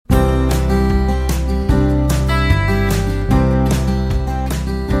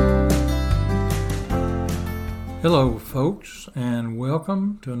Hello, folks, and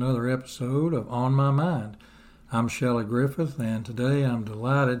welcome to another episode of On My Mind. I'm Shelgrif, and today I'm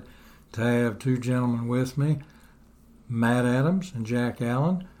delighted to have two gentlemen with me, Matt Adams and Jack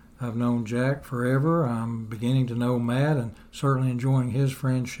Allen. I've known Jack forever. I'm beginning to know Matt and certainly enjoying his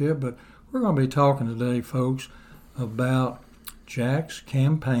friendship, but we're going to be talking today, folks, about Jack's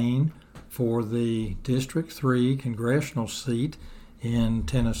campaign for the District 3 congressional seat in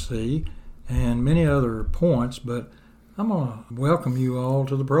Tennessee and many other points, but I'm going to welcome you all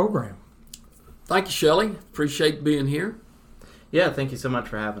to the program. Thank you, Shelley. Appreciate being here. Yeah, thank you so much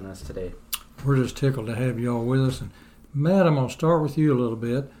for having us today. We're just tickled to have you all with us. And Matt, I'm going to start with you a little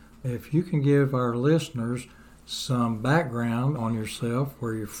bit. If you can give our listeners some background on yourself,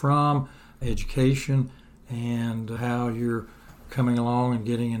 where you're from, education, and how you're coming along and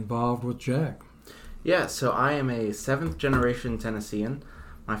getting involved with Jack. Yeah, so I am a 7th generation Tennessean.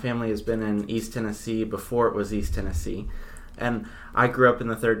 My family has been in East Tennessee before it was East Tennessee. And I grew up in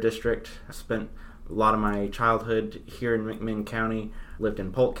the 3rd District. I spent a lot of my childhood here in McMinn County, lived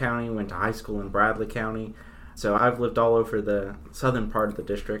in Polk County, went to high school in Bradley County. So I've lived all over the southern part of the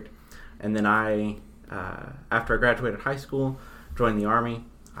district. And then after I graduated high school, joined the Army.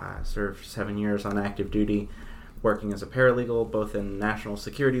 I served 7 years on active duty, working as a paralegal, both in national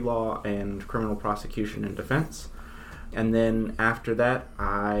security law and criminal prosecution and defense. And then after that,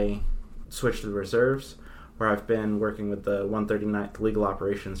 I switched to the reserves, where I've been working with the 139th Legal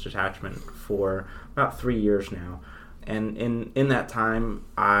Operations Detachment for about 3 years now. And in that time,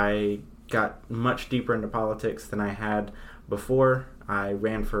 I got much deeper into politics than I had before. I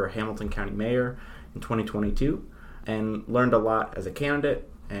ran for Hamilton County Mayor in 2022 and learned a lot as a candidate,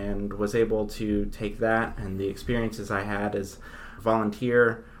 and was able to take that and the experiences I had as a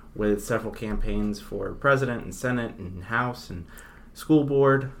volunteer with several campaigns for president and Senate and House and school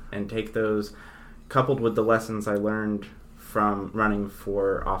board, and take those coupled with the lessons I learned from running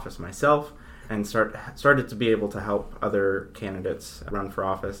for office myself, and started to be able to help other candidates run for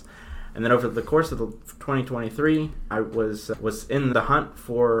office. And then over the course of 2023, I was in the hunt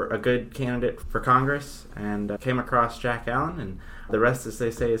for a good candidate for Congress, and came across Jack Allen, and the rest, as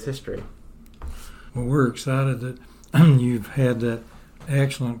they say, is history. Well, we're excited that you've had that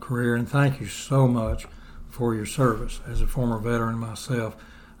excellent career, and thank you so much for your service. As a former veteran myself,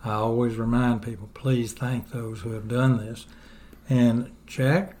 I always remind people, please thank those who have done this. And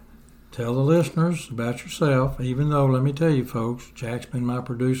Jack, tell the listeners about yourself, even though, let me tell you folks, Jack's been my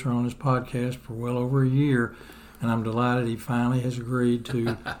producer on this podcast for well over a year, and I'm delighted he finally has agreed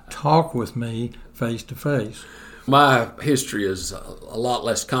to talk with me face to face. My history is a lot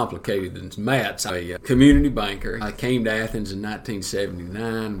less complicated than Matt's. I'm a community banker. I came to Athens in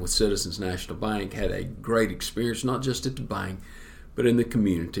 1979 with Citizens National Bank, had a great experience, not just at the bank, but in the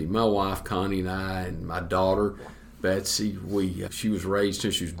community. My wife, Connie, and I, and my daughter, Betsy, she was raised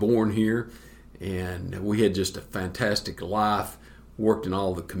here, she was born here, and we had just a fantastic life, worked in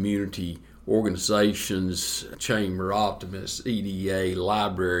all the community organizations, Chamber, Optimist, EDA,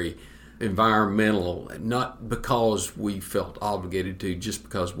 library, environmental, not because we felt obligated to, just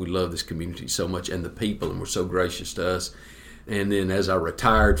because we love this community so much and the people, and were so gracious to us. And then as I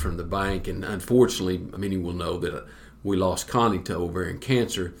retired from the bank, and unfortunately, many will know that we lost Connie to ovarian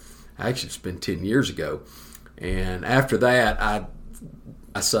cancer. Actually, it's been 10 years ago. And after that, I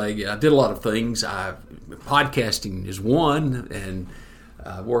did a lot of things. Podcasting is one, and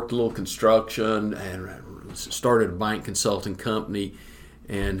I worked a little construction and started a bank consulting company,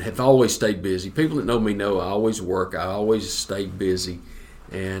 and have always stayed busy. People that know me know I always work. I always stay busy.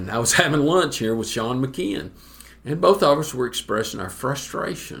 And I was having lunch here with Sean McKeon, and both of us were expressing our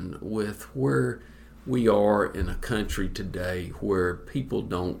frustration with where we are in a country today where people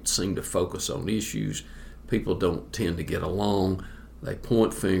don't seem to focus on issues. People don't tend to get along. They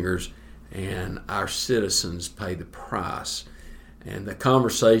point fingers, and our citizens pay the price. And the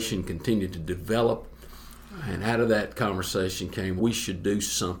conversation continued to develop. And out of that conversation came, we should do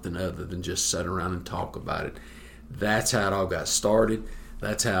something other than just sit around and talk about it. That's how it all got started.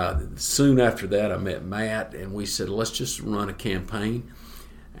 That's how, soon after that, I met Matt, and we said, let's just run a campaign.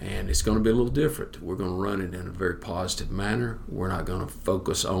 And it's going to be a little different. We're going to run it in a very positive manner. We're not going to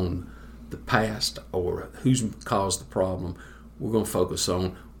focus on the past or who's caused the problem. We're going to focus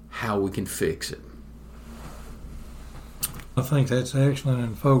on how we can fix it. I think that's excellent.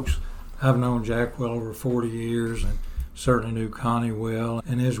 And folks, I've known Jack well over 40 years and certainly knew Connie well.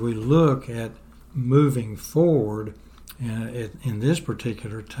 And as we look at moving forward in this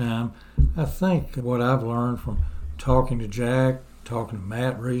particular time, I think what I've learned from talking to Jack, talking to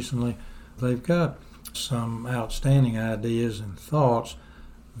Matt recently, they've got some outstanding ideas and thoughts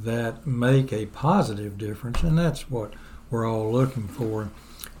that make a positive difference, and that's what we're all looking for.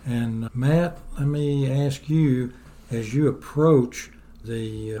 And Matt, let me ask you, as you approach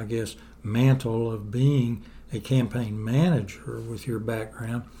the, mantle of being a campaign manager with your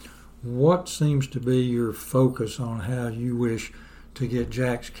background, what seems to be your focus on how you wish to get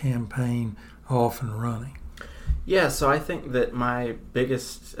Jack's campaign off and running? Yeah, so I think that my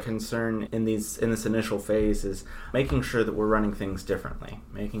biggest concern in this initial phase is making sure that we're running things differently,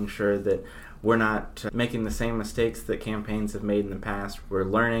 making sure that we're not making the same mistakes that campaigns have made in the past. We're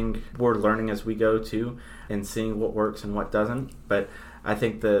learning as we go too, and seeing what works and what doesn't. But I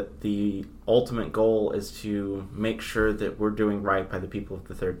think that the ultimate goal is to make sure that we're doing right by the people of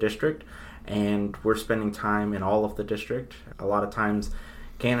the 3rd District, and we're spending time in all of the district. A lot of times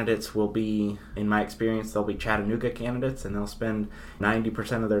candidates will be, in my experience, they'll be Chattanooga candidates, and they'll spend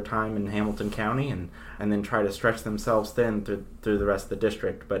 90% of their time in Hamilton County and then try to stretch themselves thin through the rest of the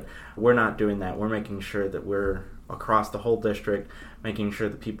district. But we're not doing that. We're making sure that we're across the whole district, making sure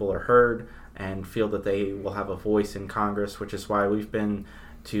that people are heard and feel that they will have a voice in Congress, which is why we've been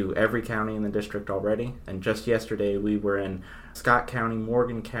to every county in the district already. And just yesterday we were in Scott County,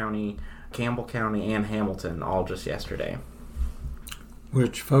 Morgan County, Campbell County, and Hamilton, all just yesterday.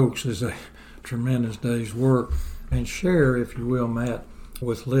 Which, folks, is a tremendous day's work. And share, if you will, Matt,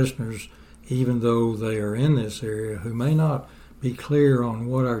 with listeners, even though they are in this area, who may not be clear on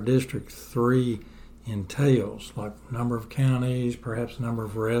what our District 3 entails, like number of counties, perhaps number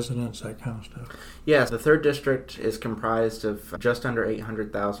of residents, that kind of stuff. Yes, the 3rd District is comprised of just under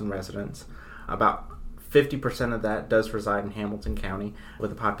 800,000 residents. About 50% of that does reside in Hamilton County,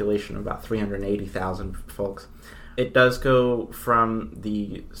 with a population of about 380,000 folks. It does go from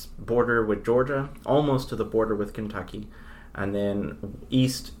the border with Georgia almost to the border with Kentucky, and then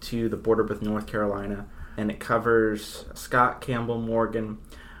east to the border with North Carolina, and it covers Scott, Campbell, Morgan,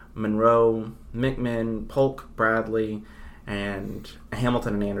 Monroe, McMinn, Polk, Bradley, and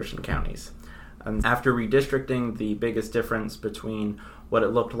Hamilton and Anderson counties. And after redistricting, the biggest difference between what it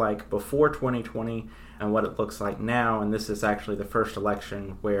looked like before 2020 and what it looks like now, and this is actually the first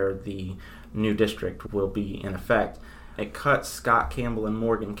election where the new district will be in effect, it cuts Scott, Campbell, and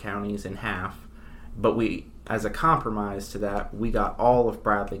Morgan counties in half, but we, as a compromise to that, we got all of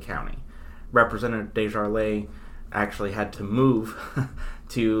Bradley County. Representative Desjardins actually had to move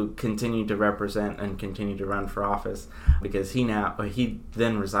to continue to represent and continue to run for office, because he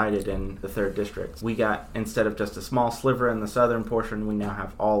then resided in the 3rd District. We got, instead of just a small sliver in the southern portion, we now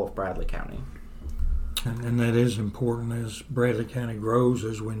have all of Bradley County. And that is important as Bradley County grows,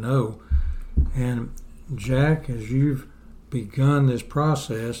 as we know. And Jack, as you've begun this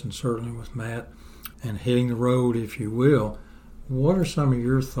process, and certainly with Matt, and hitting the road, if you will, what are some of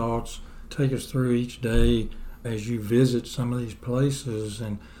your thoughts? Take us through each day as you visit some of these places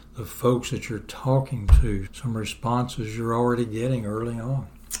and the folks that you're talking to, some responses you're already getting early on.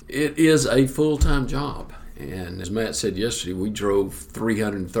 It is a full-time job. And as Matt said yesterday, we drove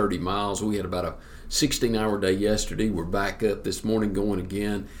 330 miles. We had about a 16-hour day yesterday. We're back up this morning going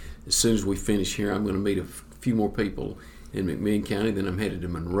again. As soon as we finish here, I'm going to meet a few more people in McMinn County. Then I'm headed to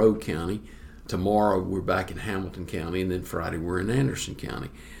Monroe County. Tomorrow we're back in Hamilton County, and then Friday we're in Anderson County.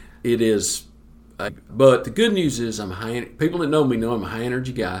 It is, but the good news is people that know me know I'm a high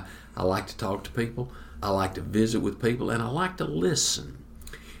energy guy. I like to talk to people. I like to visit with people, and I like to listen.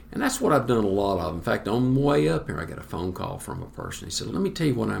 And that's what I've done a lot of. In fact, on the way up here, I got a phone call from a person. He said, let me tell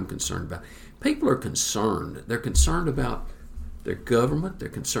you what I'm concerned about. People are concerned. They're concerned about their government. They're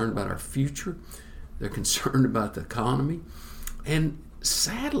concerned about our future. They're concerned about the economy. And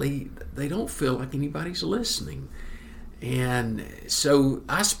sadly, they don't feel like anybody's listening. And so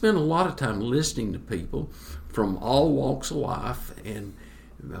I spend a lot of time listening to people from all walks of life. And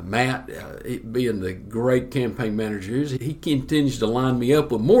Matt, being the great campaign manager, he continues to line me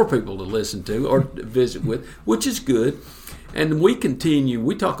up with more people to listen to or visit with, which is good. And we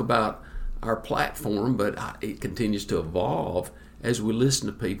talk about our platform, but it continues to evolve as we listen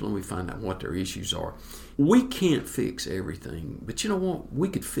to people and we find out what their issues are. We can't fix everything, but you know what? We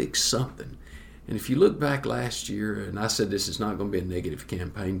could fix something. And if you look back last year, and I said this is not going to be a negative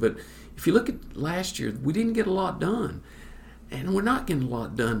campaign, but if you look at last year, we didn't get a lot done. And we're not getting a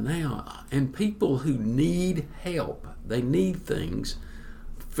lot done now. And people who need help, they need things,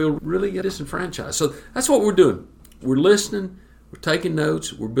 feel really disenfranchised. So that's what we're doing. We're listening, we're taking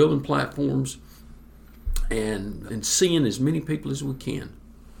notes, we're building platforms, and seeing as many people as we can.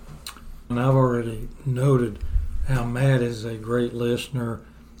 And I've already noted how Matt is a great listener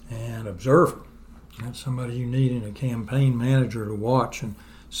and observer. That's somebody you need in a campaign manager to watch and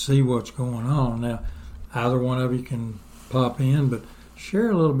see what's going on. Now, either one of you can pop in, but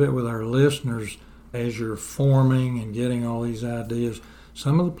Share a little bit with our listeners as you're forming and getting all these ideas,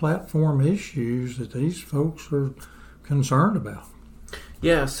 some of the platform issues that these folks are concerned about.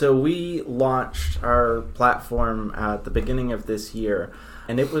 Yeah, so we launched our platform at the beginning of this year,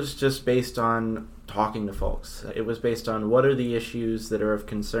 and it was just based on talking to folks. It was based on what are the issues that are of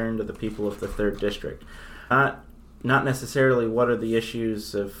concern to the people of the 3rd District. Not necessarily what are the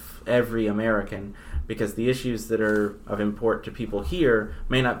issues of every American, because the issues that are of import to people here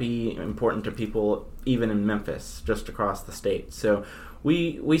may not be important to people even in Memphis, just across the state. So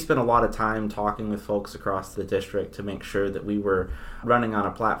we spent a lot of time talking with folks across the district to make sure that we were running on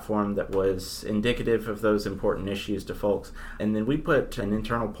a platform that was indicative of those important issues to folks. And then we put an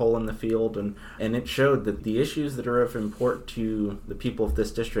internal poll in the field, and it showed that the issues that are of import to the people of this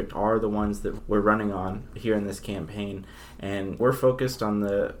district are the ones that we're running on here in this campaign. And we're focused on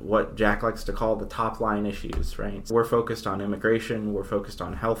what Jack likes to call the top line issues, right? We're focused on immigration, we're focused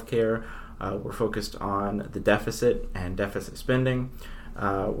on healthcare, we're focused on the deficit and deficit spending.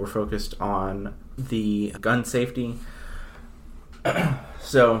 We're focused on the gun safety.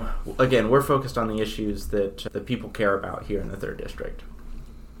 So, again, we're focused on the issues that the people care about here in the 3rd District.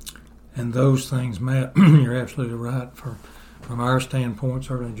 And those things, Matt, you're absolutely right. From our standpoint,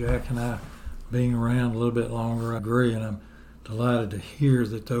 certainly Jack and I, being around a little bit longer, I agree, and I'm delighted to hear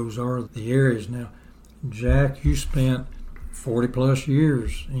that those are the areas. Now, Jack, you spent 40-plus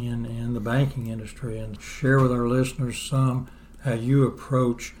years in the banking industry, and share with our listeners some how you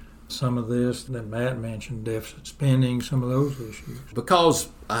approach some of this that Matt mentioned, deficit spending, some of those issues. Because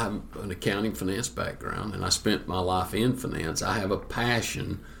I'm an accounting finance background and I spent my life in finance, I have a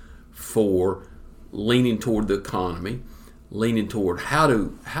passion for leaning toward the economy, leaning toward how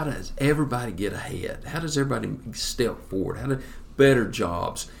does everybody get ahead? How does everybody step forward? How to better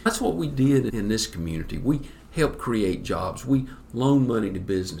jobs? That's what we did in this community. We help create jobs. We loan money to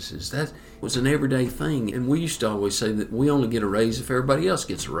businesses. That was an everyday thing. And we used to always say that we only get a raise if everybody else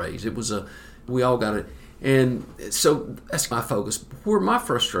gets a raise. We all got it. And so that's my focus. Where my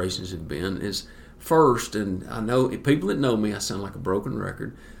frustrations have been is first, and I know people that know me, I sound like a broken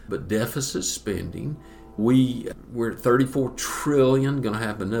record, but deficit spending. We're at 34 trillion, going to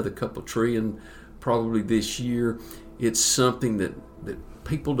have another couple trillion probably this year. It's something that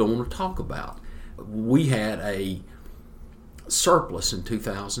people don't want to talk about. We had a surplus in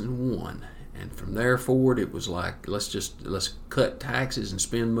 2001, and from there forward it was like let's cut taxes and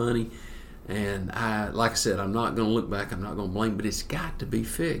spend money. And like I said, I'm not going to look back, I'm not going to blame, but it's got to be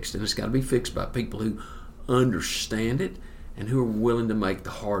fixed, and it's got to be fixed by people who understand it and who are willing to make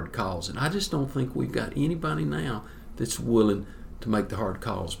the hard calls. And I just don't think we've got anybody now that's willing to make the hard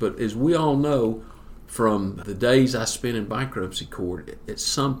calls. But as we all know from the days I spent in bankruptcy court, at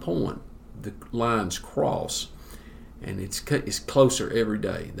some point the lines cross, and it's closer every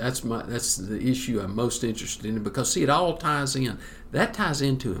day. That's the issue I'm most interested in, because see, it all ties in. That ties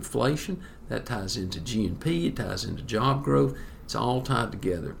into inflation, that ties into GNP, it ties into job growth. It's all tied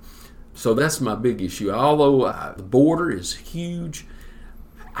together. So that's my big issue. Although the border is huge,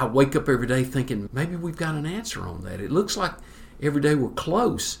 I wake up every day thinking maybe we've got an answer on that. It looks like every day we're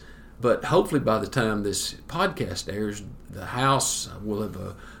close, but hopefully by the time this podcast airs, the House will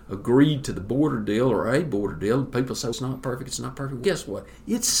have agreed to the border deal or a border deal. People say it's not perfect, it's not perfect. Guess what?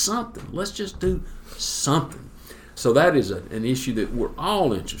 It's something. Let's just do something. So that is an issue that we're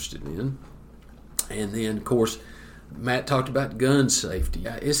all interested in. And then, of course, Matt talked about gun safety.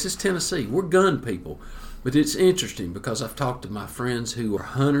 This is Tennessee. We're gun people. But it's interesting because I've talked to my friends who are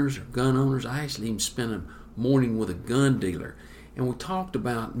hunters or gun owners. I actually even spent a morning with a gun dealer. And we talked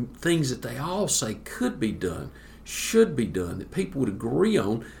about things that they all say could be done, should be done, that people would agree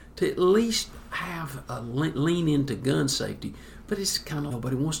on to at least have a lean into gun safety. But it's kind of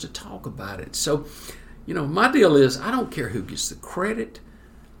nobody wants to talk about it. So, my deal is I don't care who gets the credit.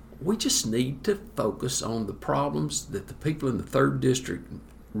 We just need to focus on the problems that the people in the 3rd District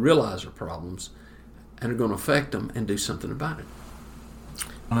realize are problems and are going to affect them and do something about it.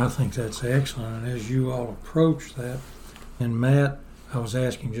 And I think that's excellent. And as you all approach that, and Matt, I was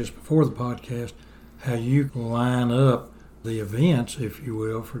asking just before the podcast how you line up the events, if you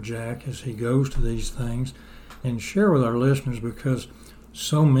will, for Jack as he goes to these things, and share with our listeners, because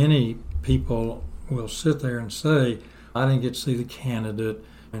so many people will sit there and say, I didn't get to see the candidate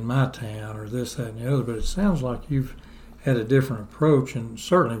in my town or this, that, and the other, but it sounds like you've had a different approach, and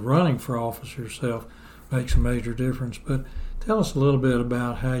certainly running for office yourself makes a major difference. But tell us a little bit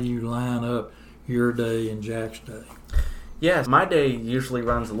about how you line up your day and Jack's day. Yes, my day usually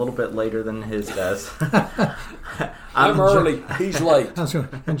runs a little bit later than his does. I'm early, he's late.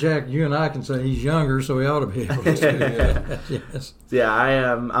 And Jack, you and I can say he's younger, so he ought to be able to do that. Yes. Yeah,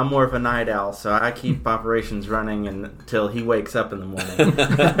 I'm more of a night owl, so I keep operations running until he wakes up in the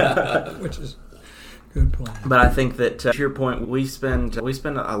morning. Which is a good plan. But I think that, to your point, we spend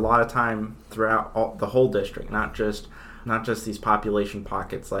a lot of time throughout the whole district, not just these population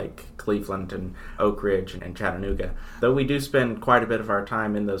pockets like Cleveland and Oak Ridge and Chattanooga. Though we do spend quite a bit of our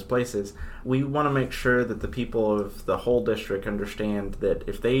time in those places, we want to make sure that the people of the whole district understand that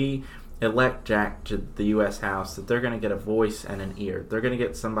if they elect Jack to the U.S. House, that they're going to get a voice and an ear. They're going to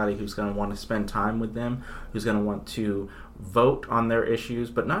get somebody who's going to want to spend time with them, who's going to want to vote on their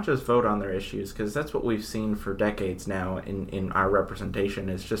issues, but not just vote on their issues, because that's what we've seen for decades now in our representation,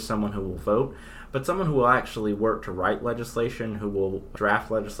 is just someone who will vote, but someone who will actually work to write legislation, who will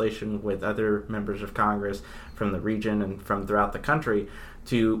draft legislation with other members of Congress from the region and from throughout the country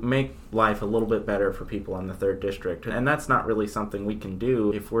to make life a little bit better for people in the 3rd District. And that's not really something we can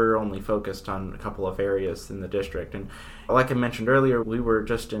do if we're only focused on a couple of areas in the district. And like I mentioned earlier, we were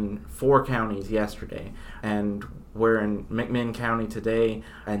just in 4 counties yesterday, and we're in McMinn County today,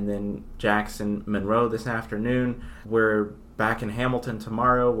 and then Jackson, Monroe this afternoon. We're back in Hamilton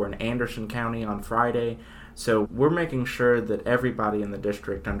tomorrow. We're in Anderson County on Friday. So we're making sure that everybody in the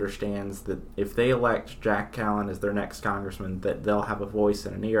district understands that if they elect Jack Callen as their next congressman, that they'll have a voice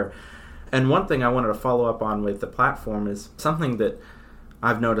and an ear. And one thing I wanted to follow up on with the platform is something that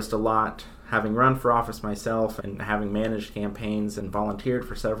I've noticed a lot, having run for office myself and having managed campaigns and volunteered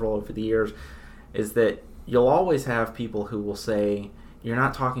for several over the years, is that you'll always have people who will say, you're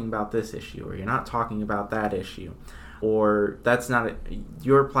not talking about this issue, or you're not talking about that issue, or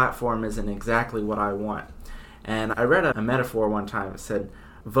your platform isn't exactly what I want. And I read a metaphor one time that said,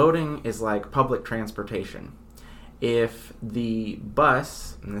 voting is like public transportation. If the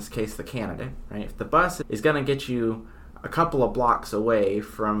bus, in this case the candidate, right, if the bus is going to get you a couple of blocks away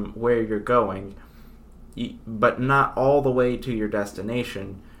from where you're going, but not all the way to your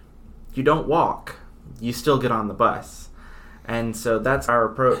destination, you don't walk. You still get on the bus. And so that's our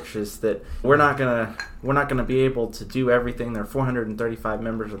approach, is that we're not gonna be able to do everything. There are 435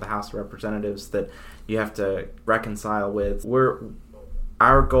 members of the House of Representatives that you have to reconcile with.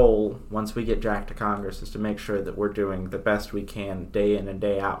 Our goal, once we get Jack to Congress, is to make sure that we're doing the best we can day in and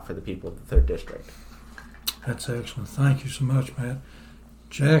day out for the people of the 3rd District. That's excellent. Thank you so much, Matt.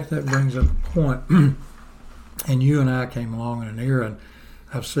 Jack, that brings up a point. And you and I came along in an era, and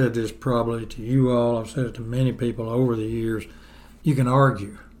I've said this probably to you all, I've said it to many people over the years, you can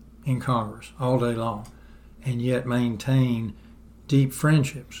argue in Congress all day long and yet maintain deep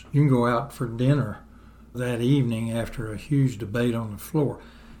friendships. You can go out for dinner that evening after a huge debate on the floor.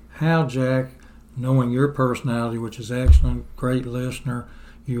 How, Jack, knowing your personality, which is excellent, great listener,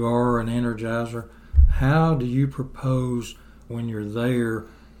 you are an energizer, how do you propose when you're there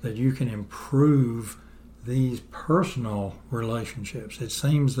that you can improve these personal relationships? It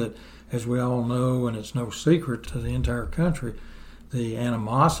seems that, as we all know, and it's no secret to the entire country, the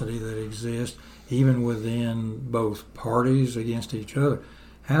animosity that exists even within both parties against each other.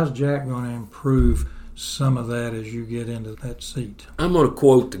 How's Jack going to improve some of that as you get into that seat? I'm going to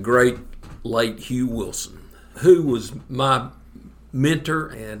quote the great late Hugh Wilson, who was my mentor,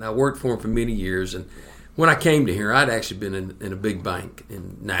 and I worked for him for many years. And when I came to here, I'd actually been in a big bank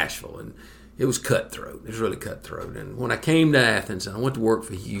in Nashville, and it was cutthroat. It was really cutthroat. And when I came to Athens and I went to work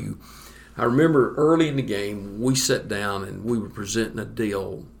for Hugh, I remember early in the game, we sat down and we were presenting a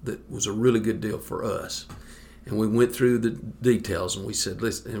deal that was a really good deal for us. And we went through the details and we said,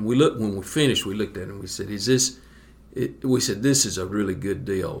 listen, and we looked, when we finished, we looked at it and we said, we said, this is a really good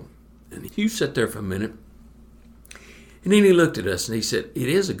deal. And Hugh sat there for a minute, and then he looked at us and he said, it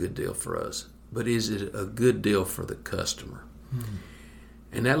is a good deal for us, but is it a good deal for the customer? Mm-hmm.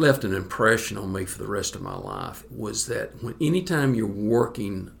 And that left an impression on me for the rest of my life, was that anytime you're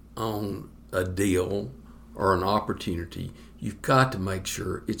working on a deal or an opportunity, you've got to make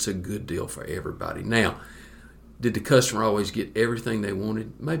sure it's a good deal for everybody. Now, did the customer always get everything they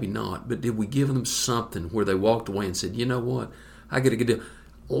wanted? Maybe not, but did we give them something where they walked away and said, you know what, I get a good deal?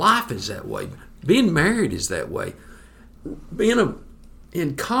 Life is that way. Being married is that way. Being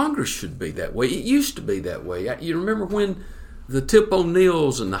in Congress should be that way. It used to be that way. You remember when the Tip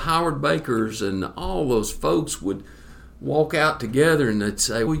O'Neills and the Howard Bakers and all those folks would walk out together and they'd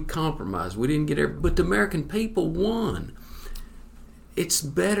say, we compromised, we didn't get but the American people won. It's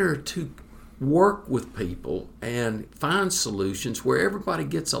better to work with people and find solutions where everybody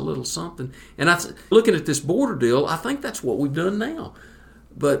gets a little something. And looking at this border deal, I think that's what we've done now.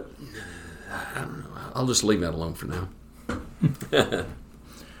 But I don't know. I'll just leave that alone for now.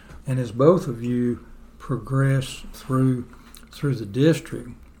 And as both of you progress through the district,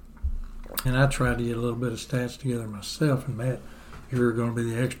 and I tried to get a little bit of stats together myself, and Matt, you're going to be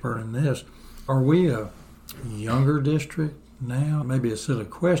the expert in this. Are we a younger district now? Maybe a silly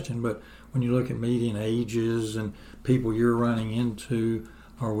question, but when you look at median ages and people you're running into,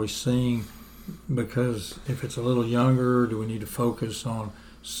 are we seeing, because if it's a little younger, do we need to focus on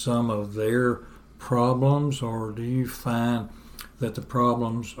some of their problems, or do you find that the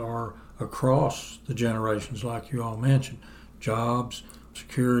problems are across the generations, like you all mentioned, jobs,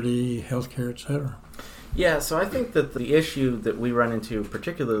 security, healthcare, etc.? Yeah, so I think that the issue that we run into,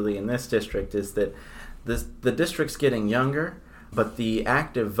 particularly in this district, is that the district's getting younger, but the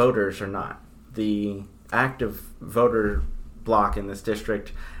active voters are not. The active voter block in this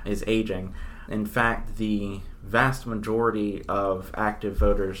district is aging. In fact, the vast majority of active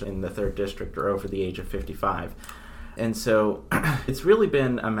voters in the 3rd District are over the age of 55. And so it's really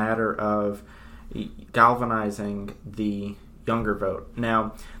been a matter of galvanizing the younger vote.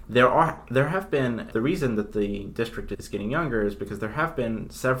 Now, there have been, the reason that the district is getting younger is because there have been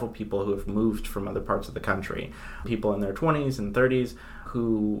several people who have moved from other parts of the country, people in their 20s and 30s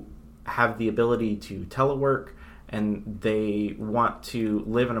who have the ability to telework, and they want to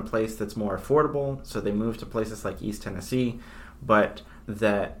live in a place that's more affordable, so they move to places like East Tennessee, but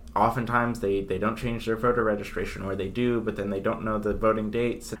that oftentimes they don't change their voter registration, or they do, but then they don't know the voting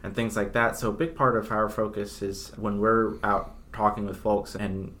dates and things like that. So a big part of our focus is when we're out talking with folks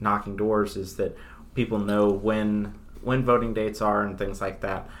and knocking doors is that people know when voting dates are and things like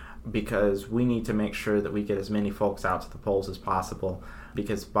that, because we need to make sure that we get as many folks out to the polls as possible,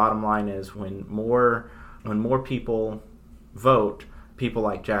 because bottom line is when more people vote, people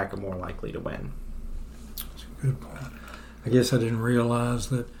like Jack are more likely to win. That's a good point. I guess I didn't realize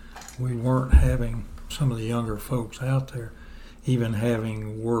that we weren't having some of the younger folks out there, even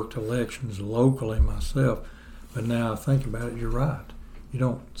having worked elections locally myself. But now I think about it, you're right. You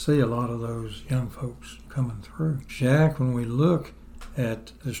don't see a lot of those young folks coming through. Jack, when we look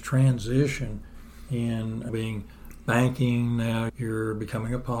at this transition in being banking, now you're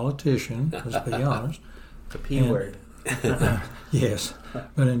becoming a politician, let's be honest. The P word. Yes.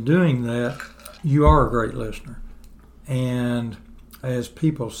 But in doing that, you are a great listener. And as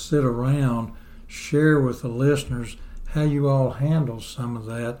people sit around, share with the listeners how you all handle some of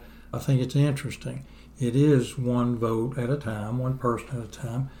that. I think it's interesting. It is one vote at a time, one person at a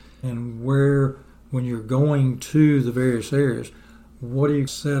time. And when you're going to the various areas, what do you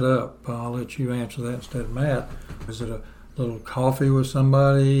set up? I'll let you answer that instead of Matt. Is it a little coffee with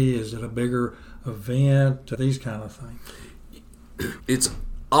somebody? Is it a bigger event? These kind of things. It's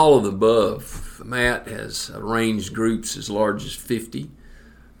all of the above. Matt has arranged groups as large as 50.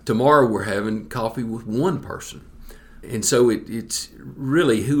 Tomorrow we're having coffee with one person. And so it's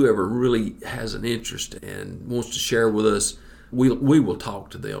really whoever really has an interest and wants to share with us, we will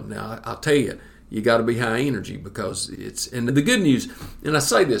talk to them. Now, I'll tell you, you got to be high energy, because and the good news, and I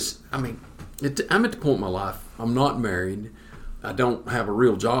say this, I'm at the point in my life, I'm not married. I don't have a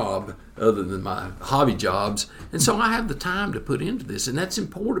real job other than my hobby jobs. And so I have the time to put into this. And that's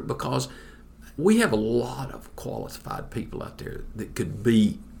important, because we have a lot of qualified people out there that could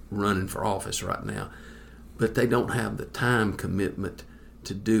be running for office right now, but they don't have the time commitment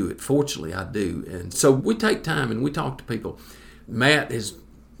to do it. Fortunately, I do. And so we take time and we talk to people. Matt is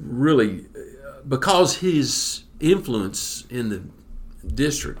really, because his influence in the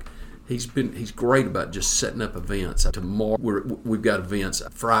district, he's great about just setting up events. Tomorrow we've got events.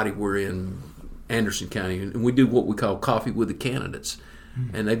 Friday we're in Anderson County, and we do what we call coffee with the candidates,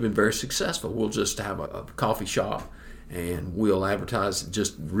 and they've been very successful. We'll just have a coffee shop, and we'll advertise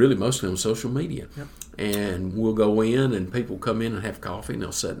just really mostly on social media. Yep. And we'll go in, and people come in and have coffee, and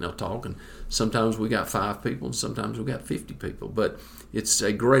they'll sit and they'll talk. And sometimes we got 5 people, and sometimes we got 50 people. But it's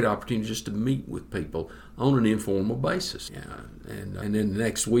a great opportunity just to meet with people on an informal basis. Yeah. And then the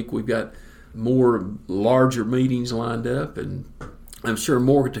next week we've got more larger meetings lined up, and I'm sure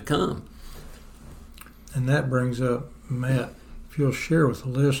more to come. And that brings up, Matt, if you'll share with the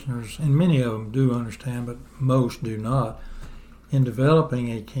listeners, and many of them do understand, but most do not, in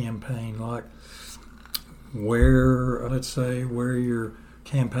developing a campaign, like where your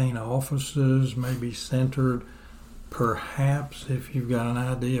campaign offices may be centered, perhaps if you've got an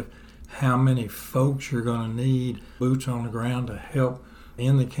idea of how many folks you're going to need, boots on the ground to help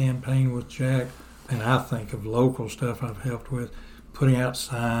in the campaign with Jack. And I think of local stuff I've helped with, putting out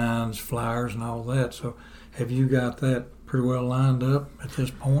signs, flyers, and all that. So have you got that pretty well lined up at this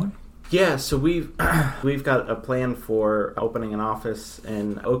point? Yeah, so we've got a plan for opening an office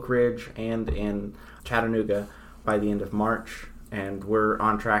in Oak Ridge and in Chattanooga. by the end of March, and we're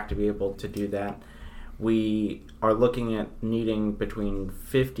on track to be able to do that. We are looking at needing between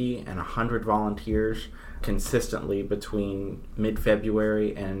 50 and 100 volunteers consistently between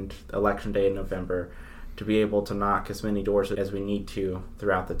mid-February and Election Day in November to be able to knock as many doors as we need to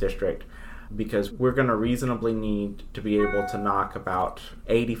throughout the district, because we're going to reasonably need to be able to knock about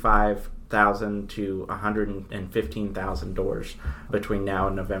 85,000 to 115,000 doors between now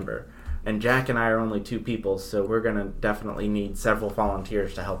and November. And Jack and I are only two people, so we're going to definitely need several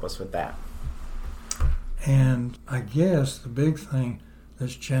volunteers to help us with that. And I guess the big thing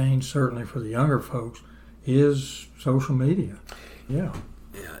that's changed, certainly for the younger folks, is social media. Yeah.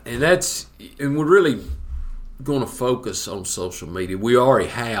 Yeah, and we're really going to focus on social media. We already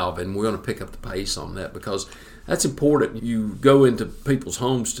have, and we're going to pick up the pace on that because that's important. You go into people's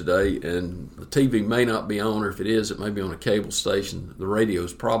homes today, and the TV may not be on, or if it is, it may be on a cable station. The radio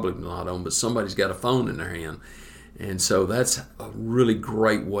is probably not on, but somebody's got a phone in their hand. And so that's a really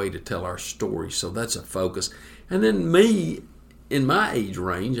great way to tell our story. So that's a focus. And then me, in my age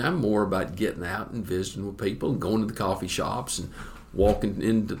range, I'm more about getting out and visiting with people and going to the coffee shops and walking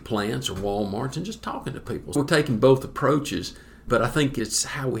into plants or Walmarts and just talking to people. We're taking both approaches, but I think it's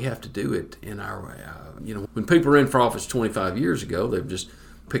how we have to do it in our, when people ran for office 25 years ago, they'd just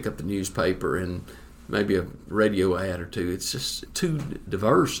pick up the newspaper and maybe a radio ad or two. It's just too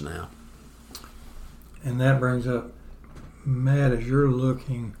diverse now. And that brings up, Matt, as you're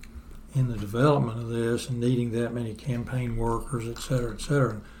looking in the development of this and needing that many campaign workers, et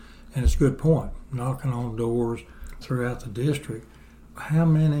cetera, and it's a good point, knocking on doors throughout the district. How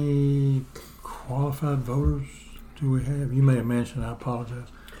many qualified voters do we have? You may have mentioned, I apologize,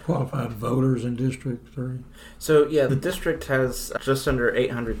 qualified voters in District 3? So, yeah, the district has just under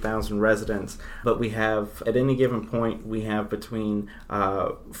 800,000 residents, but we have, at any given point, we have between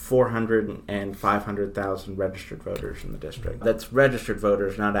 400 and 500,000 registered voters in the district. That's registered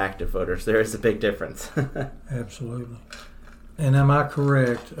voters, not active voters. There is a big difference. Absolutely. And am I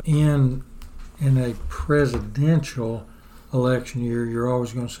correct, in a presidential election year, you're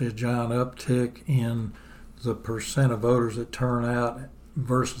always going to see a giant uptick in the percent of voters that turn out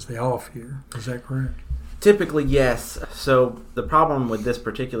versus the off year. Is that correct? Typically, yes. So the problem with this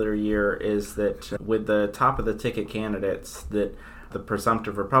particular year is that with the top of the ticket candidates, that the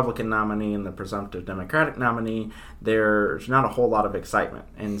presumptive Republican nominee and the presumptive Democratic nominee, there's not a whole lot of excitement.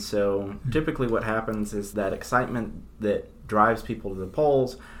 And so typically what happens is that excitement that drives people to the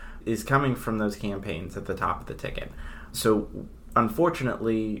polls is coming from those campaigns at the top of the ticket. So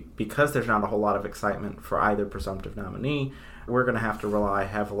unfortunately, because there's not a whole lot of excitement for either presumptive nominee, we're going to have to rely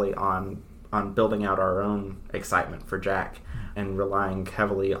heavily on building out our own excitement for Jack and relying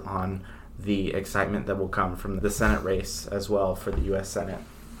heavily on the excitement that will come from the Senate race as well for the U.S. Senate.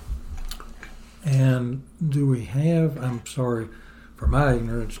 And do we have, I'm sorry for my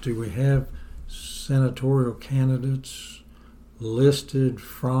ignorance, do we have senatorial candidates listed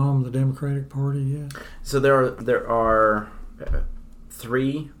from the Democratic Party yet? So there are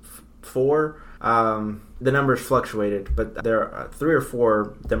 3, 4. The numbers fluctuated, but there are 3 or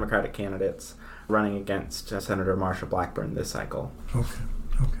 4 Democratic candidates running against Senator Marsha Blackburn this cycle. Okay.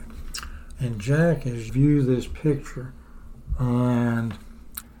 And Jack, as you view this picture, and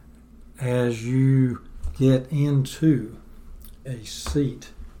as you get into a seat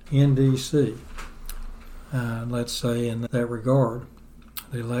in D.C., let's say in that regard,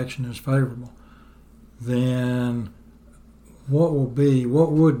 the election is favorable, then what would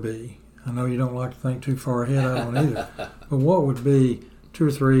be, I know you don't like to think too far ahead, I don't either, but what would be 2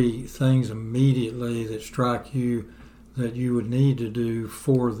 or 3 things immediately that strike you that you would need to do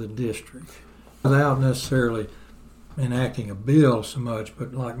for the district without necessarily enacting a bill so much,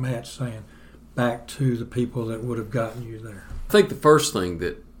 but like Matt's saying, back to the people that would have gotten you there? I think the first thing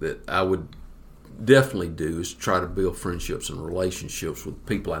that I would definitely do is try to build friendships and relationships with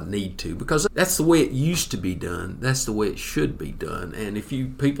people I need to, because that's the way it used to be done. That's the way it should be done. And if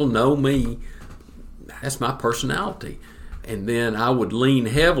people know me, that's my personality. And then I would lean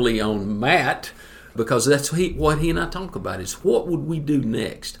heavily on Matt, because that's what he and I talk about is what would we do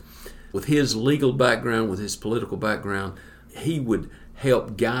next. With his legal background, with his political background, he would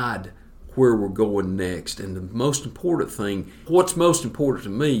help guide where we're going next. And the most important thing, what's most important to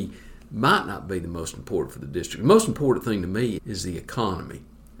me, might not be the most important for the district. The most important thing to me is the economy,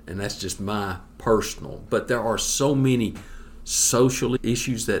 and that's just my personal. But there are so many social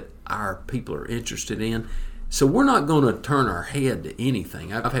issues that our people are interested in. So we're not going to turn our head to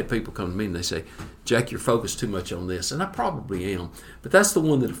anything. I've had people come to me and they say, Jack, you're focused too much on this. And I probably am. But that's the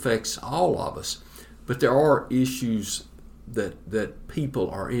one that affects all of us. But there are issues that people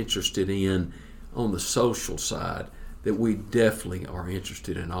are interested in on the social side that we definitely are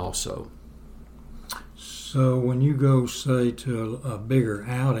interested in also. So when you go, say, to a bigger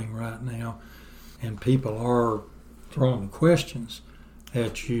outing right now, and people are throwing questions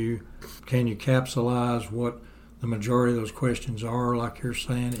at you, can you capsulize what the majority of those questions are, like you're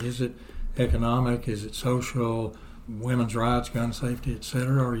saying? Is it economic? Is it social? Women's rights, gun safety,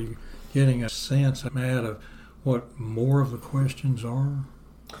 etc.? Are you getting a sense, Matt, of what more of the questions are?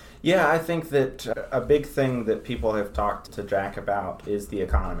 Yeah, I think that a big thing that people have talked to Jack about is the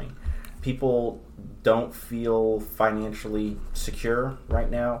economy. People don't feel financially secure right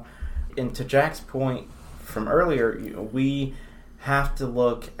now. And to Jack's point from earlier, we have to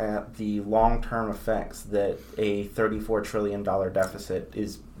look at the long-term effects that a $34 trillion deficit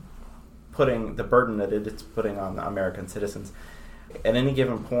is putting, the burden that it's putting on American citizens. At any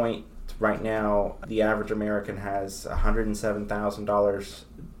given point right now, the average American has $107,000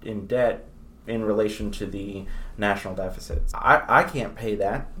 in debt in relation to the national deficits. I can't pay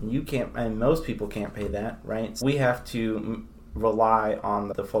that. You can't, and most people can't pay that, right? So we have to rely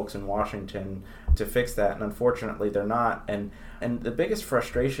on the folks in Washington to fix that, and unfortunately they're not. And the biggest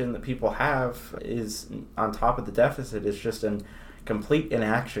frustration that people have is, on top of the deficit, is just an complete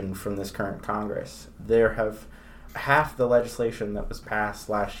inaction from this current Congress. There have half the legislation that was passed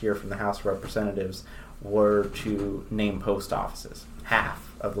last year from the House of Representatives were to name post offices.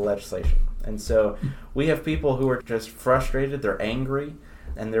 Half of the legislation. And so we have people who are just frustrated, they're angry,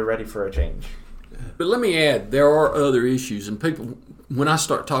 and they're ready for a change. But let me add, there are other issues, and people, when I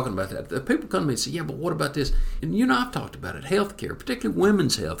start talking about that, people come to me and say, yeah, but what about this? And you know, I've talked about it, healthcare, particularly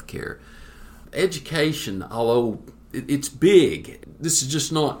women's healthcare, education, although it's big. This is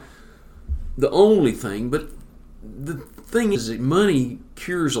just not the only thing, but the thing is that money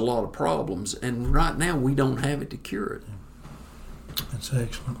cures a lot of problems, and right now we don't have it to cure it. That's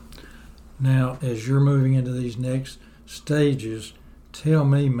excellent. Now, as you're moving into these next stages, tell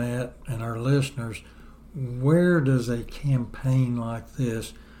me, Matt, and our listeners, where does a campaign like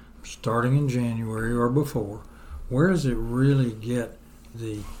this, starting in January or before, where does it really get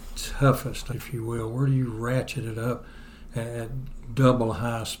the toughest, if you will? Where do you ratchet it up at double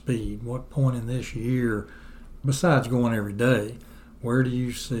high speed? What point in this year, besides going every day, where do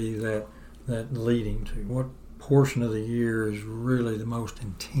you see that leading to? What portion of the year is really the most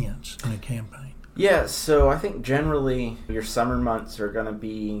intense in a campaign? Yeah, so I think generally your summer months are going to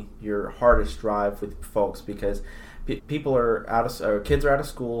be your hardest drive with folks because people are kids are out of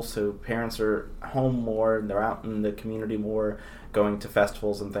school, so parents are home more and they're out in the community more, going to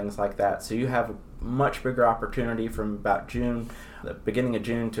festivals and things like that. So you have a much bigger opportunity from about June, the beginning of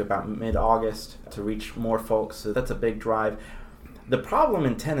June to about mid-August to reach more folks. So that's a big drive. The problem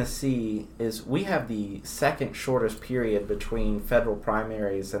in Tennessee is we have the second shortest period between federal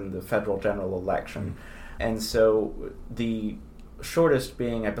primaries and the federal general election. And so the shortest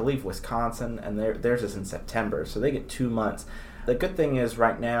being, I believe, Wisconsin, and theirs is in September, so they get 2 months. The good thing is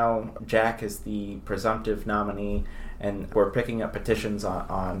right now Jack is the presumptive nominee, and we're picking up petitions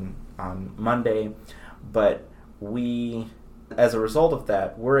on Monday, but as a result of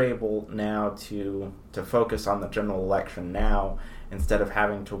that, we're able now to focus on the general election now instead of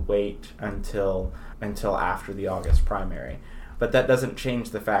having to wait until after the August primary. But that doesn't change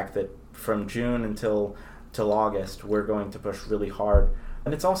the fact that from June until August, we're going to push really hard.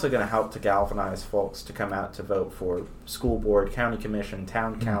 And it's also going to help to galvanize folks to come out to vote for school board, county commission,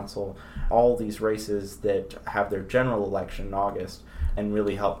 town council, all these races that have their general election in August, and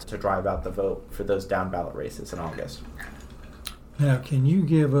really help to drive out the vote for those down ballot races in August. Now, can you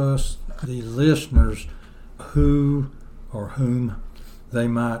give us, the listeners, who or whom they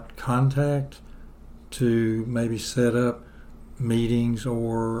might contact to maybe set up meetings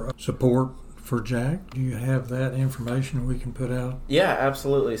or support for Jack? Do you have that information we can put out? Yeah,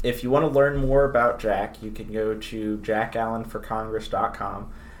 absolutely. If you want to learn more about Jack, you can go to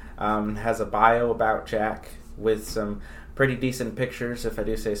jackallenforcongress.com. It has a bio about Jack with some pretty decent pictures, if I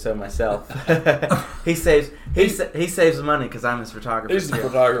do say so myself. He saves money because I'm his photographer. He's the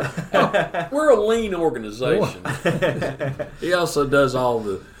photographer. We're a lean organization. He also does all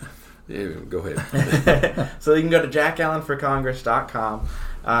the... Anyway, go ahead. So you can go to jackallenforcongress.com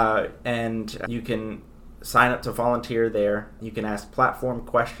and you can sign up to volunteer there. You can ask platform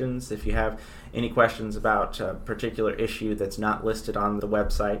questions if you have any questions about a particular issue that's not listed on the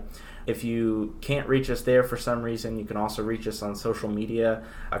website. If you can't reach us there for some reason, you can also reach us on social media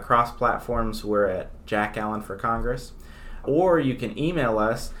across platforms. We're at Jack Allen for Congress. Or you can email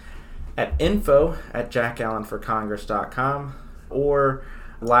us at info@jackallenforcongress.com. Or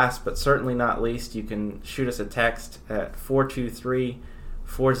last but certainly not least, you can shoot us a text at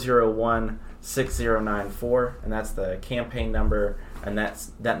 423-401 6094, and that's the campaign number, and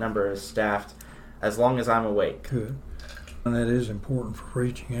that number is staffed as long as I'm awake. Good. And that is important for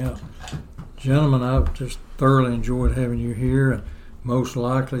reaching out. Gentlemen, I've just thoroughly enjoyed having you here, and most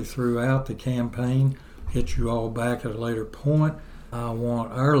likely throughout the campaign, get you all back at a later point. I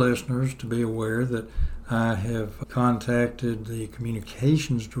want our listeners to be aware that I have contacted the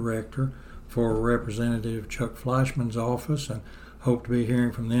communications director for Representative Chuck Fleischman's office and hope to be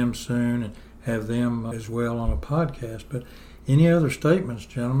hearing from them soon and have them as well on a podcast. But any other statements,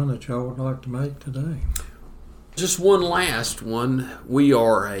 gentlemen, that y'all would like to make today? Just one last one. We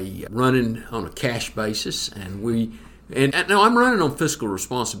are running on a cash basis, and now I'm running on fiscal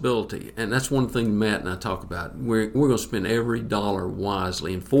responsibility, and that's one thing Matt and I talk about. We're going to spend every dollar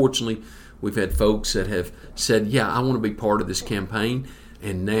wisely, and fortunately, we've had folks that have said, yeah, I want to be part of this campaign,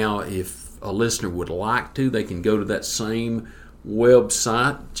 and now if a listener would like to, they can go to that same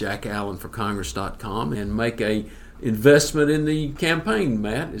website, jackallenforcongress.com, and make a investment in the campaign.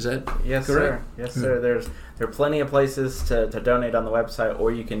 Matt, is that Yes, correct? sir. Yes, sir. There are plenty of places to donate on the website,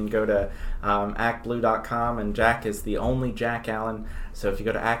 or you can go to actblue.com, and Jack is the only Jack Allen. So if you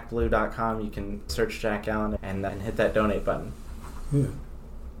go to actblue.com, you can search Jack Allen and then hit that donate button. Good.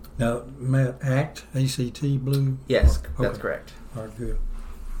 Now, Matt, ACT Blue? Yes, Okay. that's correct. All right, good.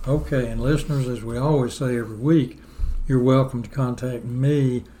 Okay, and listeners, as we always say every week, you're welcome to contact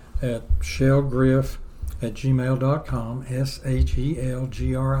me at shelgrif@gmail.com,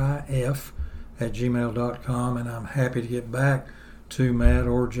 shelgrif@gmail.com, and I'm happy to get back to Matt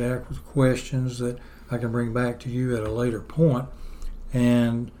or Jack with questions that I can bring back to you at a later point.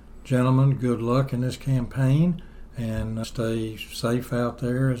 And gentlemen, good luck in this campaign, and stay safe out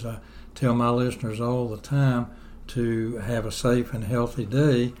there, as I tell my listeners all the time, to have a safe and healthy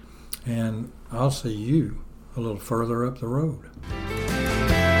day, and I'll see you a little further up the road.